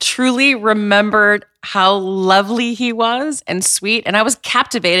 I truly remembered how lovely he was and sweet. And I was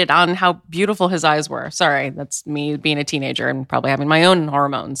captivated on how beautiful his eyes were. Sorry, that's me being a teenager and probably having my own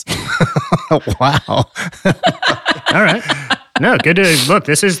hormones. Wow. All right. No, good to look.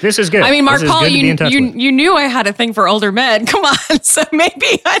 This is good. I mean, Mark Paul, you knew I had a thing for older men. Come on. So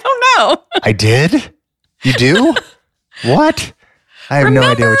maybe, I don't know. I did? You do? What? I have no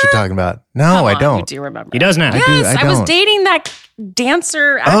idea what you're talking about. No, I don't. You do remember. He does now. Yes, I was dating that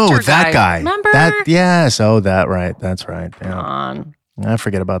dancer actor that guy. Remember? Yes. Oh, that right. That's right. Yeah. Come on. I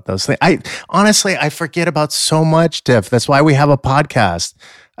forget about those things. I forget about so much, Tiff. That's why we have a podcast.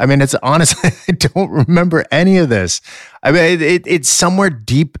 I mean, it's honestly, I don't remember any of this. I mean, it's somewhere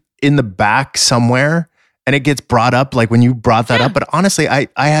deep in the back somewhere, and it gets brought up like when you brought that up. But honestly,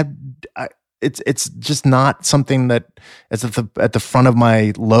 it's just not something that is at the front of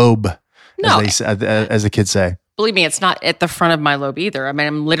my lobe, as the kids say. Believe me, it's not at the front of my lobe either. I mean,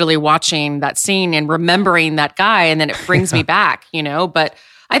 I'm literally watching that scene and remembering that guy, and then it brings me back, you know? But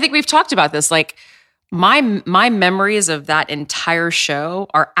I think we've talked about this. Like, my memories of that entire show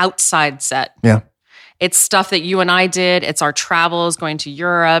are outside set. Yeah. It's stuff that you and I did. It's our travels, going to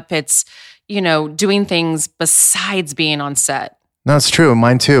Europe. It's, you know, doing things besides being on set. No, it's true.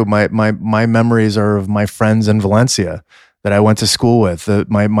 Mine too. My memories are of my friends in Valencia that I went to school with.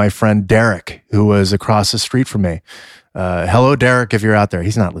 My friend Derek, who was across the street from me. Hello, Derek, if you're out there.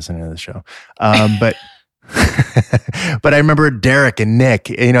 He's not listening to the show. But But I remember Derek and Nick,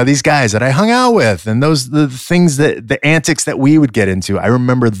 these guys that I hung out with, and the things the antics that we would get into. I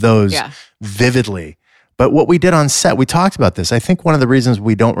remember those vividly. But what we did on set, we talked about this. I think one of the reasons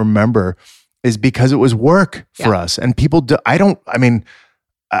we don't remember is because it was work for us. And people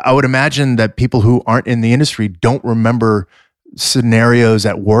I would imagine that people who aren't in the industry don't remember scenarios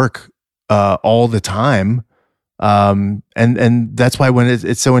at work all the time. And that's why when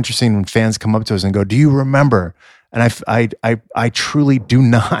it's so interesting when fans come up to us and go, "Do you remember?" And I truly do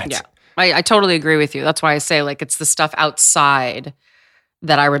not. Yeah, I totally agree with you. That's why I say like it's the stuff outside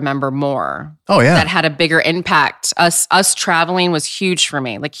that I remember more. Oh yeah, that had a bigger impact. Us traveling was huge for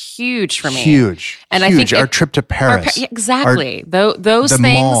me, like huge for me. Huge, and huge. I think our trip to Paris, exactly. Those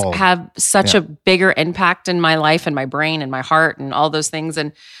things mall. have such a bigger impact in my life and my brain and my heart and all those things.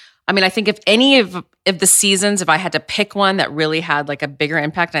 And I mean, I think if any of the seasons, if I had to pick one that really had like a bigger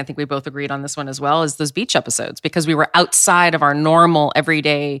impact, and I think we both agreed on this one as well, is those beach episodes, because we were outside of our normal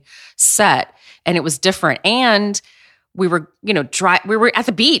everyday set and it was different. And we were, we were at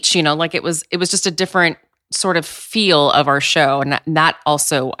the beach, like it was just a different sort of feel of our show. And that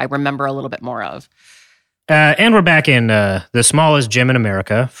also I remember a little bit more of. And we're back in the smallest gym in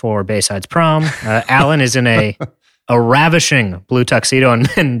America for Bayside's prom. Alan is in a ravishing blue tuxedo,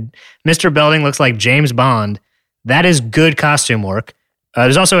 and Mr. Belding looks like James Bond. That is good costume work.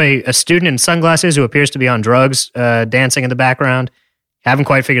 There's also a student in sunglasses who appears to be on drugs, dancing in the background. Haven't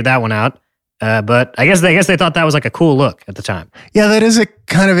quite figured that one out. But I guess they thought that was like a cool look at the time. Yeah, that is a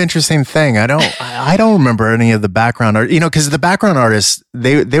kind of interesting thing. I don't remember any of the background art, because the background artists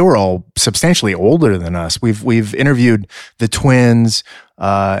they were all substantially older than us. We've interviewed the twins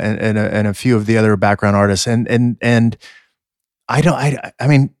and a few of the other background artists, and I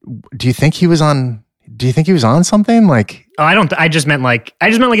mean, do you think he was on something like? Oh, I just meant like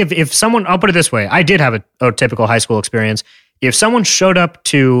if someone, I'll put it this way, I did have a typical high school experience. If someone showed up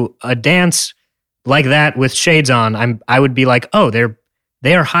to a dance like that with shades on, I would be like, oh,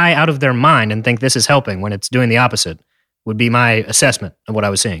 they are high out of their mind and think this is helping when it's doing the opposite, would be my assessment of what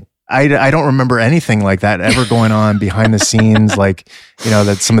I was seeing. I don't remember anything like that ever going on behind the scenes, like,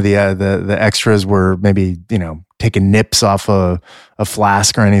 that some of the extras were maybe, taking nips off a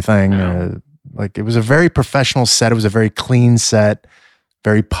flask or anything. Like it was a very professional set. It was a very clean set,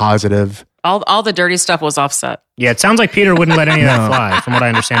 very positive. All the dirty stuff was offset. Yeah, it sounds like Peter wouldn't let any of that fly, from what I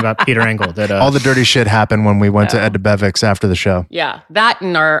understand about Peter Engel. That all the dirty shit happened when we went to Ed DeBevick's after the show. Yeah, that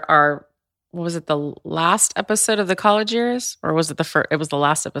and our what was it, the last episode of the college years? Or was it the first? It was the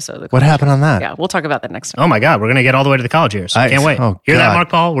last episode of the college What happened years. on that? Yeah, we'll talk about that next time. Oh my God, we're going to get all the way to the college years. Can't wait. Oh, Hear that, God. Mark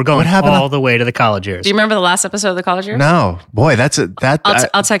Paul? We're going all the way to the college years. Do you remember the last episode of the college years? No. Boy,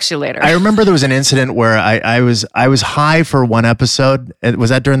 I'll text you later. I remember there was an incident where I was high for one episode. Was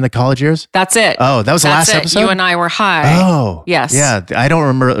that during the college years? That's it. Oh, that was the last episode? You and I were high. Oh. Yes. Yeah, I don't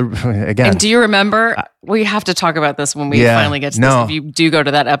remember, again. And do you remember? We have to talk about this when we finally get to this, if you do go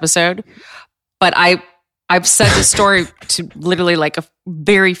to that episode. But I've said this story to literally like a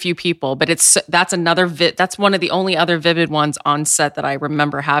very few people, but that's another that's one of the only other vivid ones on set that I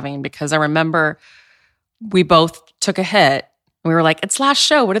remember having, because I remember we both took a hit. We were like, it's last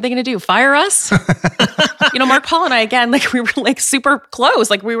show. What are they going to do? Fire us? Mark Paul and I, again, like we were like super close.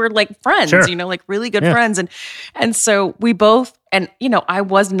 Like we were like friends, sure. like really good friends. And so we both, and I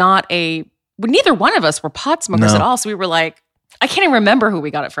was not neither one of us were pot smokers at all. So we were like, I can't even remember who we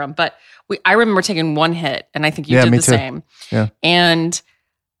got it from, but I remember taking one hit, and I think you did the same. Yeah. And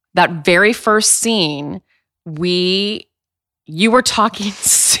that very first scene, you were talking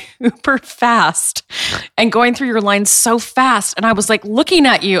super fast and going through your lines so fast. And I was like looking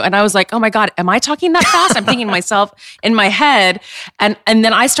at you and I was like, oh my God, am I talking that fast? I'm thinking to myself in my head. And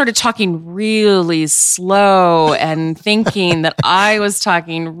then I started talking really slow and thinking that I was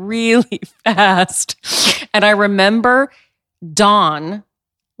talking really fast. And I remember Don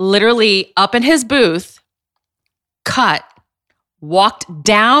literally up in his booth, walked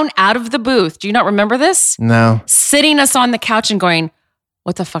down out of the booth. Do you not remember this? No. Sitting us on the couch and going,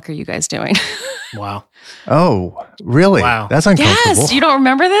 what the fuck are you guys doing? Wow. Oh, really? Wow. That's uncomfortable. Yes. You don't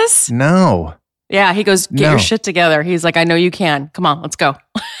remember this? No. Yeah. He goes, get your shit together. He's like, I know you can. Come on, let's go.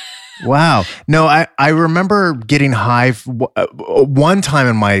 Wow. No, I remember getting high one time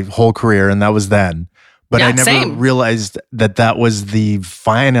in my whole career, and that was then. But I never realized that was the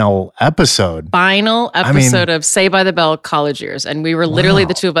final episode. Of Saved by the Bell college years. And we were literally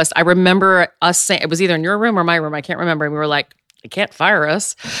the two of us. I remember us saying, it was either in your room or my room. I can't remember. And we were like, they can't fire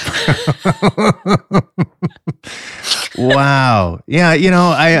us. Wow. Yeah.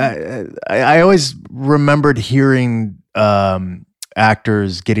 I always remembered hearing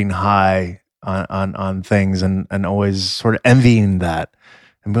actors getting high on things and always sort of envying that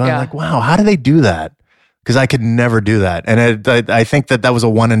and being Yeah. like, wow, how do they do that? Because I could never do that. And I think that was a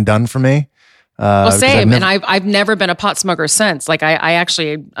one and done for me. Well, 'cause same. And I've never been a pot smoker since. Like I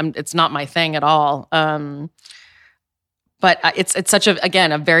actually, it's not my thing at all. But it's such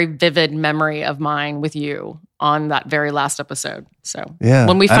a very vivid memory of mine with you on that very last episode. So Yeah,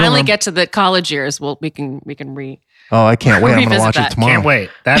 when we I don't finally rem- get to the college years, we can Oh, I can't wait. I'm going to revisit watch that. it tomorrow. Can't wait.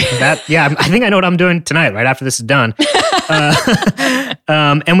 Yeah, I think I know what I'm doing tonight, right after this is done.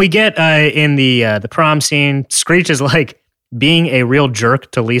 And we get in the prom scene, Screech is like being a real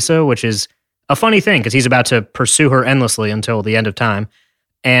jerk to Lisa, which is a funny thing because he's about to pursue her endlessly until the end of time.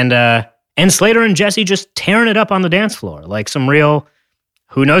 And Slater and Jesse just tearing it up on the dance floor, like some real,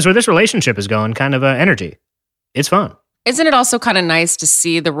 who knows where this relationship is going kind of energy. It's fun. Isn't it also kind of nice to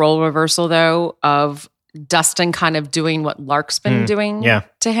see the role reversal though of Dustin kind of doing what Lark's been doing yeah.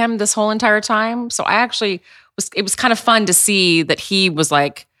 to him this whole entire time? So it was kind of fun to see that he was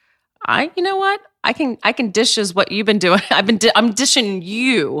like, you know what? I can dish as what you've been doing. I'm dishing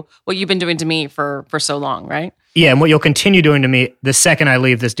you what you've been doing to me for so long, right? Yeah, and what you'll continue doing to me the second I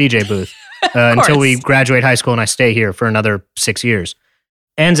leave this DJ booth until we graduate high school and I stay here for another 6 years.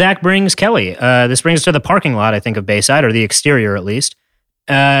 And Zach brings Kelly. This brings us to the parking lot, I think, of Bayside, or the exterior at least.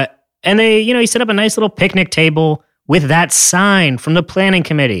 And he set up a nice little picnic table with that sign from the planning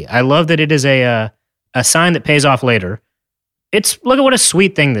committee. I love that it is a sign that pays off later. Look at what a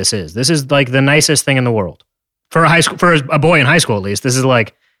sweet thing this is. This is like the nicest thing in the world. For a boy in high school at least, this is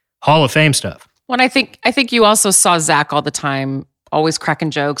like Hall of Fame stuff. Well, I think you also saw Zach all the time, always cracking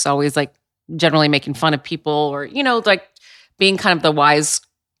jokes, always like generally making fun of people, or like being kind of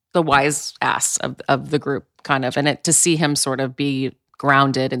the wise ass of the group, kind of. And to see him sort of be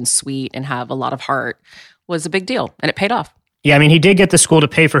grounded and sweet and have a lot of heart was a big deal, and it paid off. Yeah, I mean, he did get the school to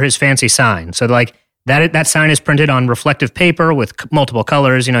pay for his fancy sign, so like that sign is printed on reflective paper with multiple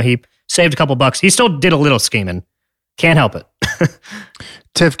colors. He saved a couple bucks. He still did a little scheming. Can't help it.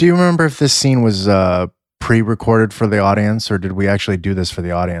 Tiff, do you remember if this scene was pre-recorded for the audience, or did we actually do this for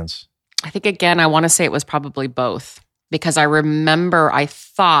the audience? I think, again, I want to say it was probably both, because I remember I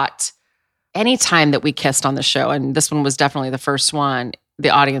thought any time that we kissed on the show, and this one was definitely the first one,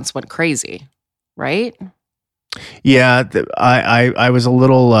 the audience went crazy, right? Yeah, I was a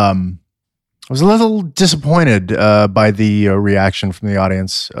little disappointed by the reaction from the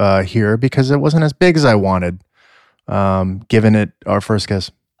audience here, because it wasn't as big as I wanted, given it our first kiss.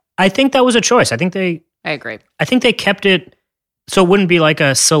 I think that was a choice. I agree. I think they kept it so it wouldn't be like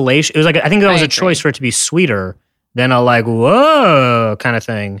a salacious. It was like I think that was a agree. choice for it to be sweeter than a like whoa kind of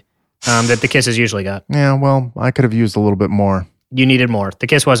thing that the kisses usually got. Yeah, well, I could have used a little bit more. You needed more. The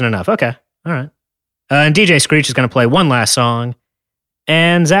kiss wasn't enough. Okay, all right. And DJ Screech is going to play one last song,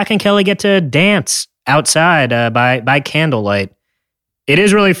 and Zach and Kelly get to dance outside by candlelight. It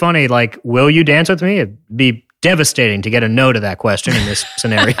is really funny. Like, will you dance with me? It'd be devastating to get a no to that question in this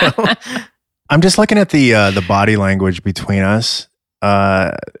scenario. I'm just looking at the body language between us.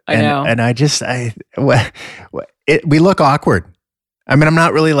 I know. And we look awkward. I mean, I'm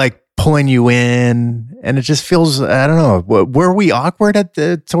not really like pulling you in, and it just feels, I don't know. Were we awkward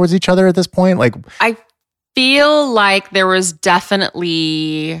towards each other at this point? Like, I feel like there was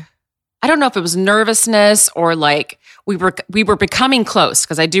definitely, I don't know if it was nervousness or like we were becoming close,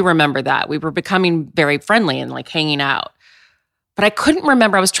 because I do remember that. We were becoming very friendly and like hanging out. But I couldn't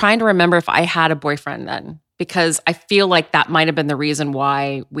remember. I was trying to remember if I had a boyfriend then, because I feel like that might have been the reason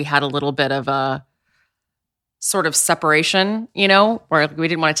why we had a little bit of a sort of separation, where we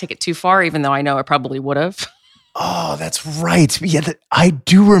didn't want to take it too far, even though I know I probably would have. oh, that's right. Yeah, I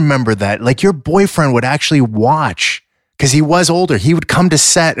do remember that. Like, your boyfriend would actually watch, because he was older. He would come to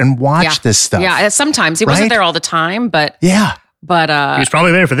set and watch this stuff. Yeah, sometimes. He wasn't there all the time, but yeah. But he was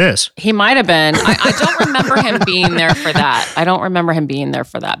probably there for this. He might have been. I don't remember him being there for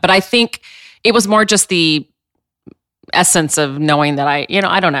that. But I think it was more just the essence of knowing that I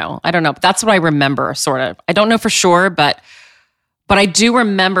don't know. But that's what I remember, sort of. I don't know for sure, but I do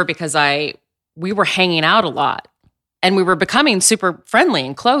remember, because we were hanging out a lot, and we were becoming super friendly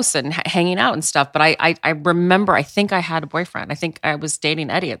and close and hanging out and stuff. But I remember, I think I had a boyfriend. I think I was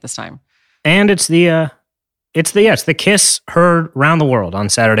dating Eddie at this time. And it's the kiss heard round the world on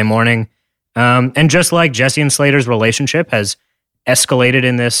Saturday morning. And just like Jesse and Slater's relationship has escalated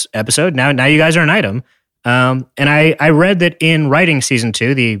in this episode, now you guys are an item. And I read that in writing season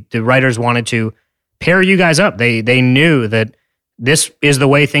 2, the writers wanted to pair you guys up. They knew that this is the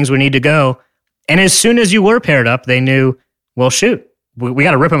way things would need to go. And as soon as you were paired up, they knew, well, shoot, we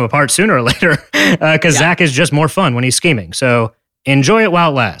got to rip him apart sooner or later, because Zach is just more fun when he's scheming. So enjoy it while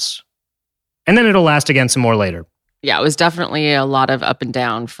it lasts. And then it'll last again some more later. Yeah, it was definitely a lot of up and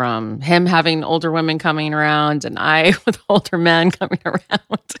down, from him having older women coming around and I with older men coming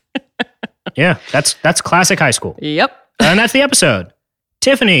around. Yeah, that's classic high school. Yep. And that's the episode.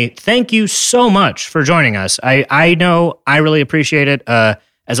 Tiffany, thank you so much for joining us. I know I really appreciate it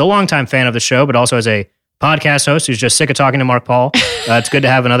as a longtime fan of the show, but also as a podcast host who's just sick of talking to Mark Paul. It's good to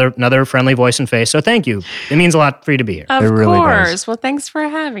have another friendly voice and face. So thank you. It means a lot for you to be here. Of really course. does. Well, thanks for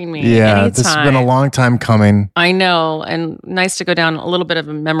having me. Yeah, Anytime. this has been a long time coming. I know, and nice to go down a little bit of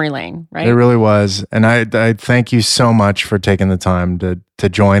a memory lane, right? It really was. And I thank you so much for taking the time to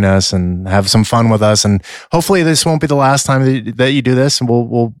join us and have some fun with us. And hopefully this won't be the last time that you do this. And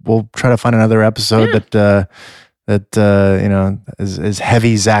we'll try to find another episode that is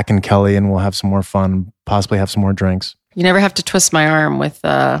heavy Zach and Kelly, and we'll have some more fun, possibly have some more drinks. You never have to twist my arm with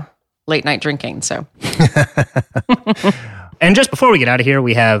late night drinking. So, And just before we get out of here,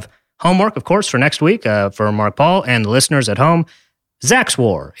 we have homework, of course, for next week for Mark Paul and the listeners at home. Zach's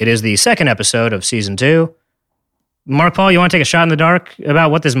War. It is the second episode of season 2. Mark Paul, you want to take a shot in the dark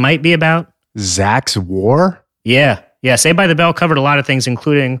about what this might be about? Zach's War? Yeah. Saved by the Bell covered a lot of things,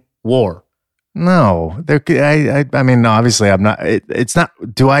 including war. No, I mean, obviously, I'm not. It's not.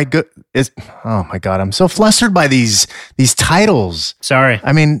 Do I go? Oh my God, I'm so flustered by these titles. Sorry.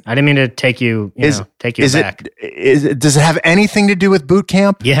 I mean, I didn't mean to take you back. Does it have anything to do with boot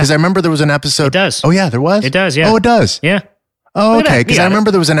camp? Yeah. Because I remember there was an episode. It does. Oh yeah, there was. It does. Yeah. Oh, it does. Yeah. Oh, Look at okay. that. Because You I got it.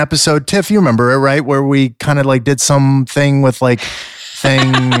 remember there was an episode. Tiff, you remember it, right? Where we kind of like did something with like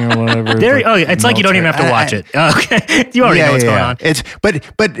thing or whatever. It's like you don't even have to watch it. Okay. You already know what's going on.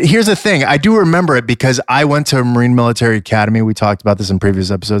 But here's the thing. I do remember it because I went to a Marine Military Academy. We talked about this in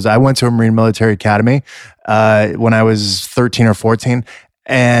previous episodes. I went to a Marine Military Academy when I was 13 or 14.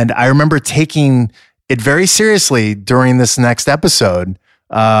 And I remember taking it very seriously during this next episode.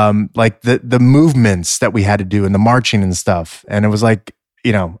 Like the movements that we had to do and the marching and stuff. And it was like,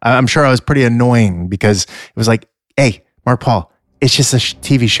 I'm sure I was pretty annoying because it was like, hey, Mark Paul, it's just a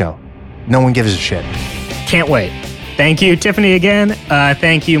TV show. No one gives a shit. Can't wait. Thank you, Tiffany, again.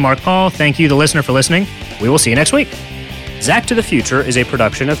 Thank you, Mark Paul. Thank you, the listener, for listening. We will see you next week. Zach to the Future is a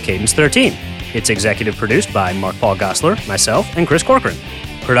production of Cadence 13. It's executive produced by Mark Paul Gosselaar, myself, and Chris Corcoran.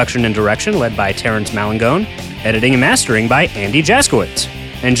 Production and direction led by Terrence Malangone. Editing and mastering by Andy Jaskowitz.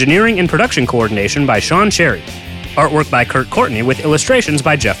 Engineering and production coordination by Sean Cherry. Artwork by Kurt Courtney with illustrations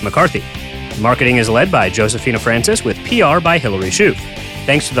by Jeff McCarthy. Marketing is led by Josephina Francis with PR by Hillary Shoup.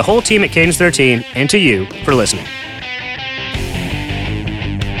 Thanks to the whole team at Cadence 13 and to you for listening.